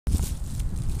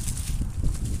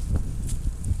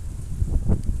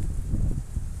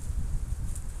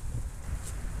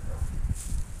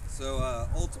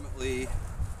Ultimately,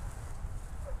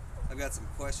 I've got some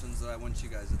questions that I want you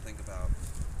guys to think about.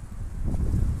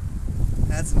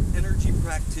 As an energy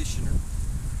practitioner,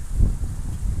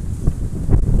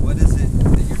 what is it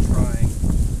that you're trying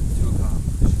to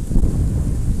accomplish?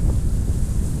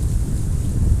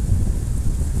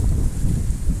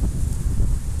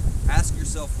 Ask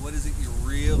yourself, what is it you're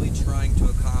really trying to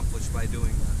accomplish by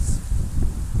doing this?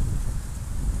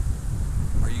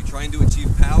 Are you trying to achieve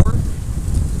power?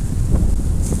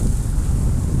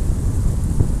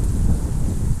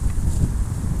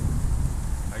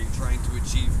 Are you trying to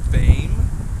achieve fame?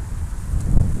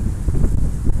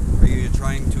 Are you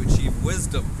trying to achieve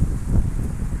wisdom?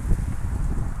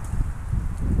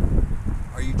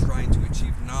 Are you trying to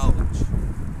achieve knowledge?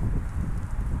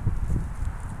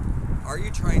 Are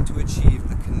you trying to achieve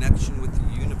a connection with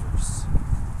the universe?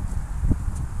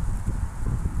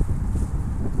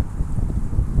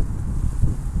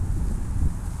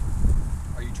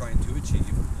 Are you trying to achieve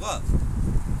love?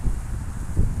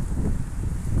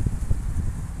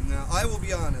 Now, I will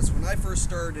be honest, when I first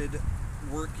started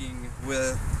working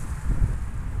with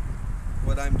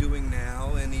what I'm doing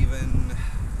now, and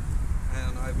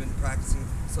I've been practicing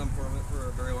some form of it for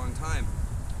a very long time,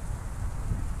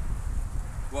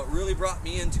 what really brought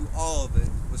me into all of it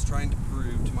was trying to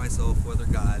prove to myself whether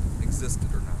God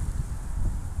existed or not.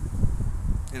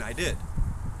 And I did.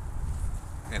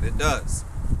 And it does.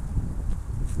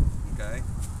 Okay?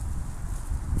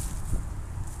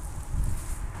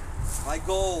 My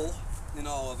goal in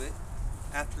all of it,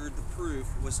 after the proof,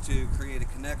 was to create a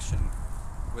connection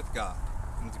with God,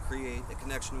 and to create a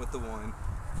connection with the One,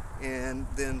 and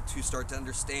then to start to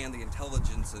understand the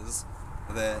intelligences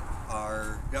that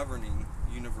are governing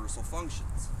universal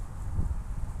functions.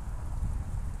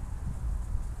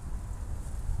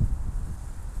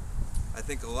 I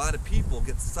think a lot of people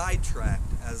get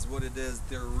sidetracked as what it is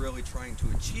they're really trying to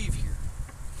achieve here.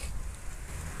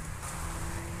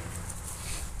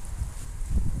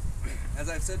 As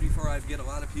I've said before, I get a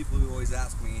lot of people who always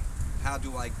ask me, how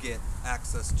do I get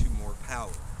access to more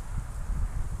power?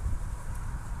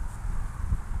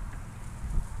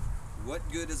 What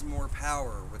good is more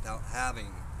power without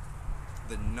having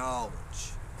the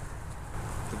knowledge,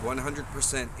 the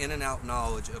 100% in and out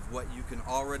knowledge of what you can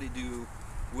already do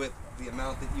with the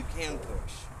amount that you can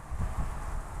push?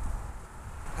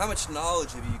 How much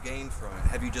knowledge have you gained from it?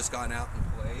 Have you just gone out and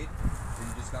played? Have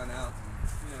you just gone out and,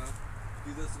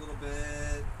 do this a little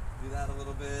bit, do that a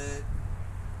little bit?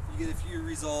 You get a few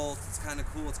results, it's kind of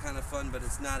cool, it's kind of fun, but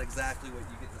it's not exactly what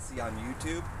you get to see on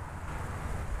YouTube.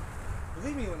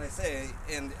 Believe me when I say,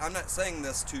 and I'm not saying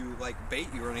this to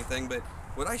bait you or anything, but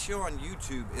what I show on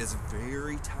YouTube is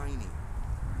very tiny.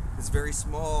 It's very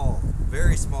small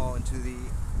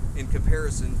in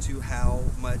comparison to how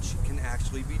much can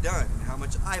actually be done and how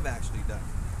much I've actually done.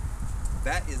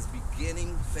 That is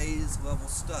beginning phase level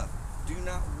stuff. Do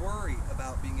not worry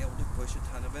about being able to push a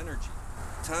ton of energy.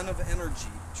 A ton of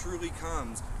energy truly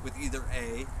comes with either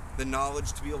A, the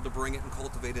knowledge to be able to bring it and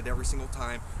cultivate it every single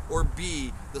time, or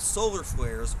B, the solar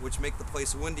flares which make the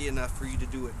place windy enough for you to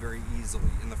do it very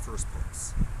easily in the first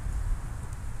place.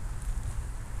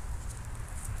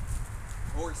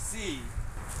 Or C,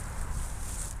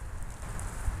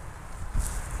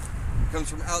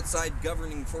 comes from outside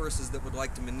governing forces that would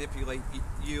like to manipulate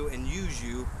you and use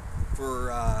you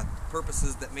for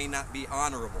purposes that may not be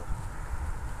honorable.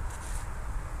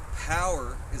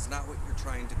 Power is not what you're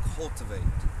trying to cultivate.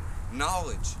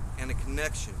 Knowledge and a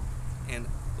connection and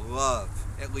love,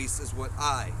 at least, is what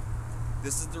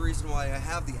this is the reason why I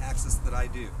have the access that I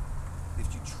do.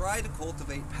 If you try to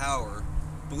cultivate power,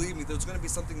 believe me, there's going to be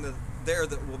something there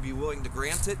that will be willing to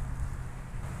grant it,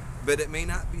 but it may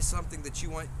not be something that you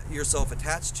want yourself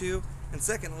attached to, and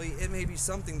secondly, it may be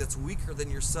something that's weaker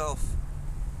than yourself.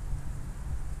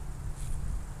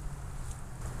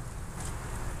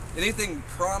 Anything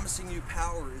promising you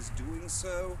power is doing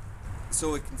so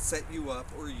it can set you up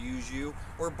or use you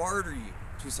or barter you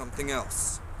to something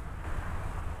else.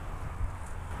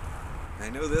 I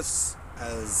know this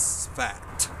as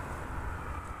fact.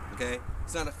 Okay?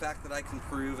 It's not a fact that I can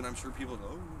prove, and I'm sure people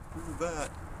go, oh, prove that.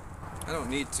 I don't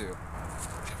need to.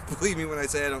 Believe me when I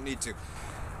say I don't need to.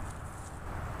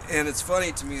 And it's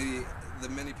funny to me the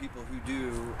many people who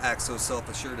do act so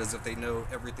self-assured as if they know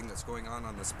everything that's going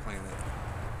on this planet.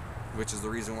 Which is the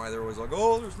reason why they're always like,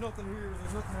 oh, there's nothing here,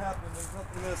 there's nothing happening, there's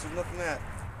nothing this, there's nothing that.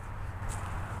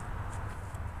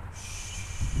 Shh.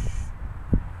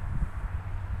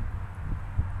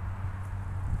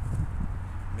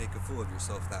 Make a fool of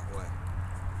yourself that way.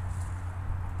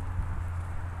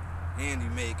 And you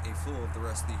make a fool of the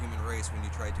rest of the human race when you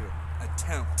try to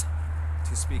attempt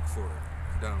to speak for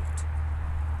it. Don't.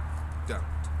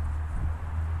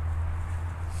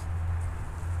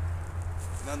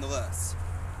 Nonetheless,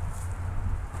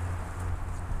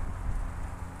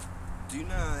 do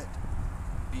not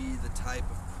be the type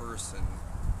of person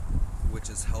which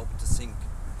has helped to sink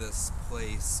this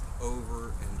place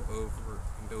over and over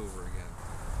and over again.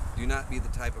 Do not be the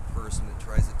type of person that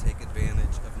tries to take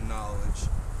advantage of knowledge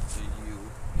to you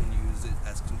and use it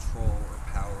as control or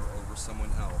power over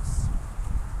someone else.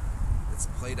 It's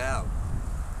played out.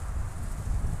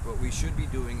 What we should be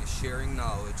doing is sharing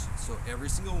knowledge so every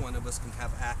single one of us can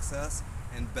have access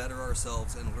and better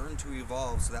ourselves and learn to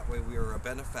evolve, so that way we are a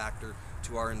benefactor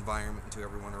to our environment and to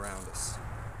everyone around us.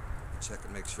 Check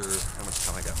and make sure how much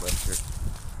time I got left here.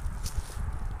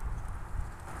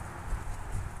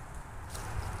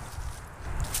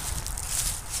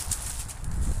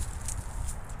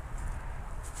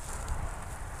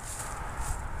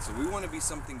 So we want to be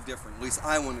something different. At least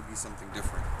I want to be something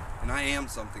different. And I am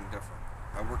something different.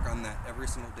 I work on that every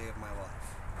single day of my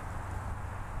life.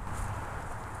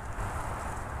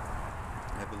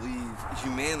 I believe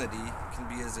humanity can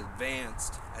be as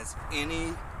advanced as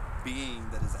any being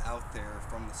that is out there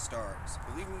from the stars.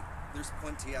 Believe me, there's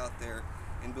plenty out there.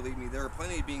 And believe me, there are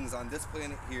plenty of beings on this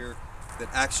planet here that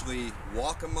actually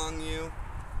walk among you,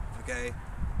 okay,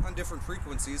 on different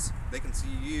frequencies. They can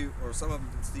see you, or some of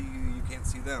them can see you, you can't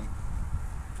see them.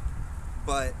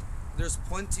 But there's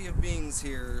plenty of beings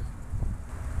here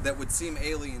that would seem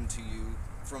alien to you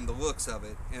from the looks of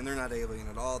it, and they're not alien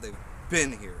at all. They've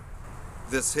been here.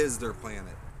 This is their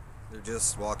planet. They're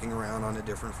just walking around on a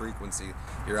different frequency.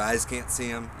 Your eyes can't see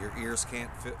them, your ears can't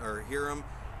or hear them,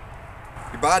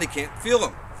 your body can't feel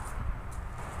them.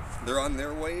 They're on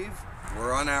their wave,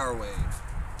 we're on our wave.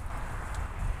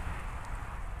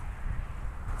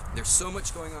 There's so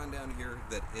much going on down here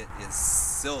that it is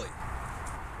silly.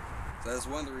 So that's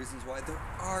one of the reasons why there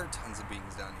are tons of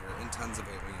beings down here and tons of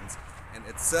aliens and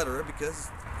etc. Because,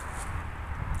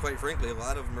 quite frankly, a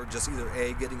lot of them are just either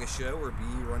A, getting a show, or B,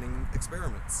 running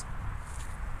experiments.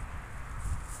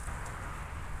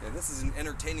 Yeah, this is an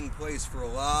entertaining place for a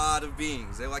lot of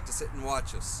beings. They like to sit and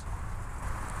watch us.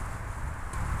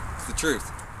 It's the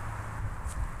truth.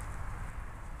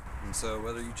 And so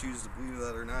whether you choose to believe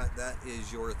that or not, that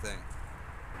is your thing.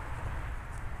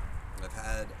 I've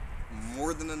had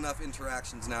more than enough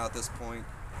interactions now at this point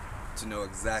to know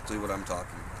exactly what I'm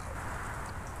talking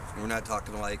about. And we're not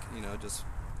talking like, just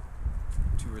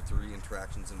 2 or 3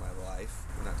 interactions in my life.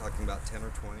 We're not talking about 10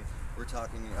 or 20. We're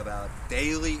talking about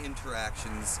daily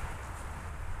interactions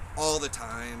all the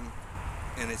time,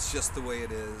 and it's just the way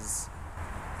it is.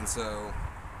 And so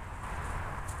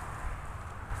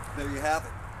there you have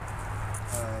it.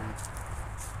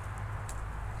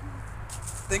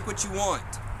 Think what you want.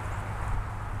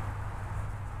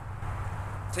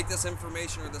 Take this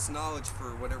information or this knowledge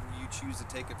for whatever you choose to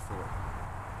take it for.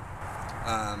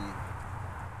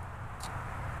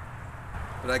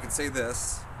 But I can say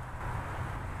this.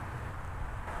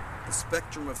 The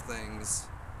spectrum of things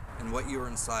and what you're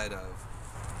inside of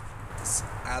is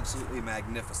absolutely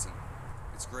magnificent.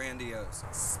 It's grandiose.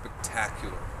 It's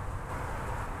spectacular.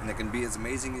 And it can be as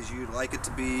amazing as you'd like it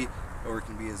to be, or it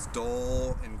can be as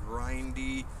dull and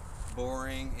grindy,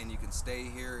 boring, and you can stay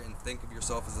here and think of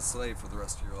yourself as a slave for the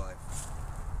rest of your life.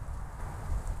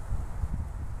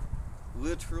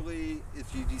 Literally,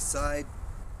 if you decide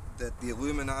that the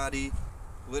Illuminati,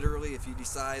 literally, if you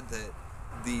decide that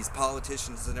these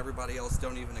politicians and everybody else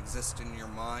don't even exist in your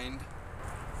mind,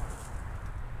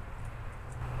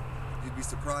 you'd be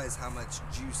surprised how much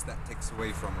juice that takes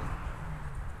away from them.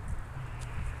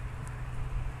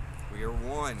 We are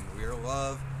one, we are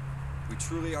love, we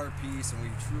truly are peace, and we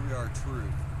truly are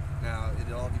truth. Now,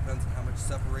 it all depends on how much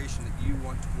separation that you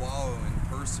want to wallow in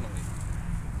personally.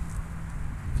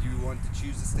 If you want to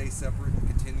choose to stay separate and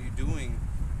continue doing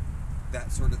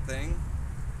that sort of thing,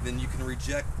 then you can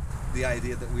reject the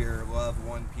idea that we are love,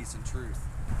 one, peace, and truth.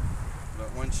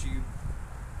 But once you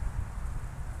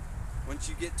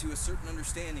get to a certain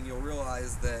understanding, you'll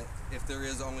realize that if there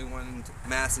is only one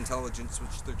mass intelligence,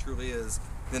 which there truly is,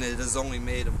 then it is only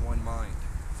made of one mind.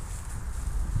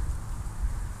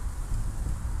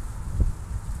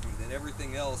 And that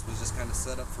everything else was just kind of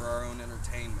set up for our own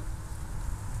entertainment.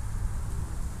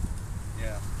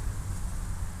 Yeah.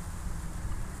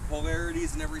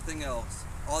 Polarities and everything else.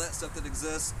 All that stuff that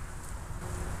exists.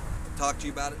 I've talked to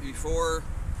you about it before.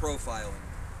 Profiling.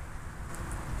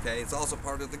 Okay, it's also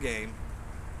part of the game.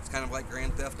 It's kind of like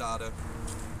Grand Theft Auto.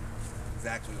 It's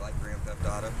actually like Grand Theft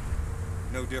Auto.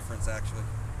 No difference, actually.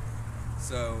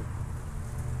 So,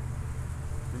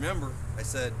 remember, I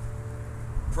said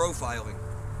profiling.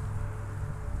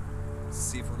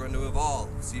 See if we're going to evolve.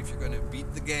 See if you're going to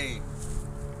beat the game.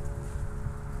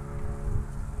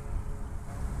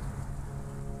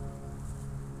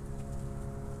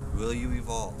 Will you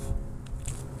evolve?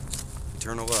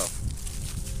 Eternal love.